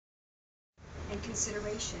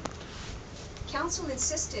consideration. Counsel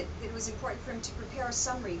insisted that it was important for him to prepare a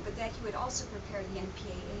summary, but that he would also prepare the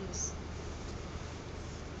NPAAs.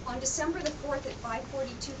 On December the 4th at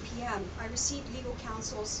 5:42 p.m., I received legal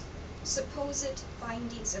counsel's supposed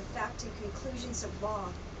findings of fact and conclusions of law,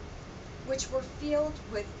 which were filled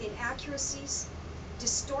with inaccuracies,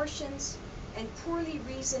 distortions, and poorly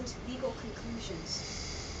reasoned legal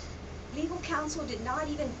conclusions. Legal counsel did not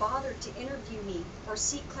even bother to interview me or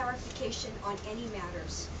seek clarification on any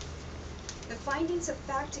matters. The findings of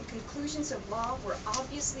fact and conclusions of law were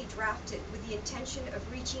obviously drafted with the intention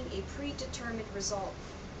of reaching a predetermined result,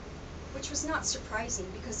 which was not surprising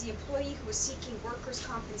because the employee who was seeking workers'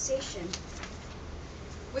 compensation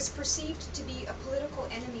was perceived to be a political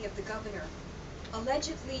enemy of the governor,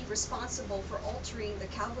 allegedly responsible for altering the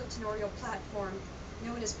gubernatorial platform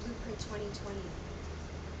known as Blueprint 2020.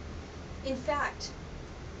 In fact,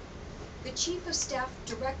 the Chief of Staff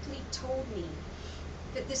directly told me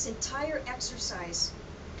that this entire exercise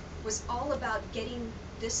was all about getting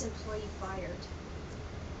this employee fired,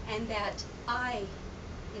 and that I,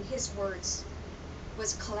 in his words,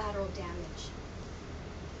 was collateral damage.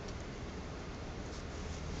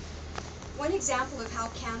 One example of how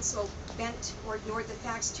counsel bent or ignored the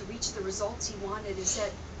facts to reach the results he wanted is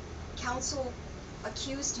that counsel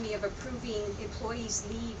accused me of approving employees'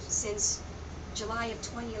 leave since July of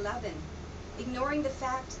 2011, ignoring the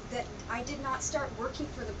fact that I did not start working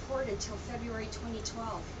for the port until February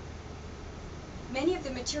 2012. Many of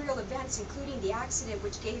the material events, including the accident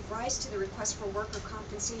which gave rise to the request for worker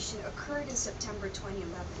compensation, occurred in September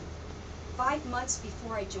 2011, 5 months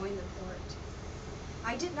before I joined the port.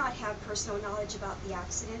 I did not have personal knowledge about the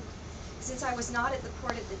accident, since I was not at the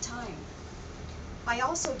port at the time. I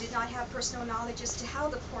also did not have personal knowledge as to how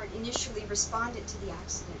the port initially responded to the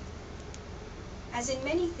accident. As in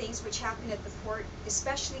many things which happened at the port,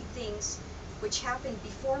 especially things which happened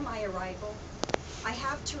before my arrival, I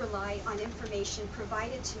have to rely on information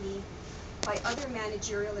provided to me by other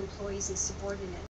managerial employees and subordinates.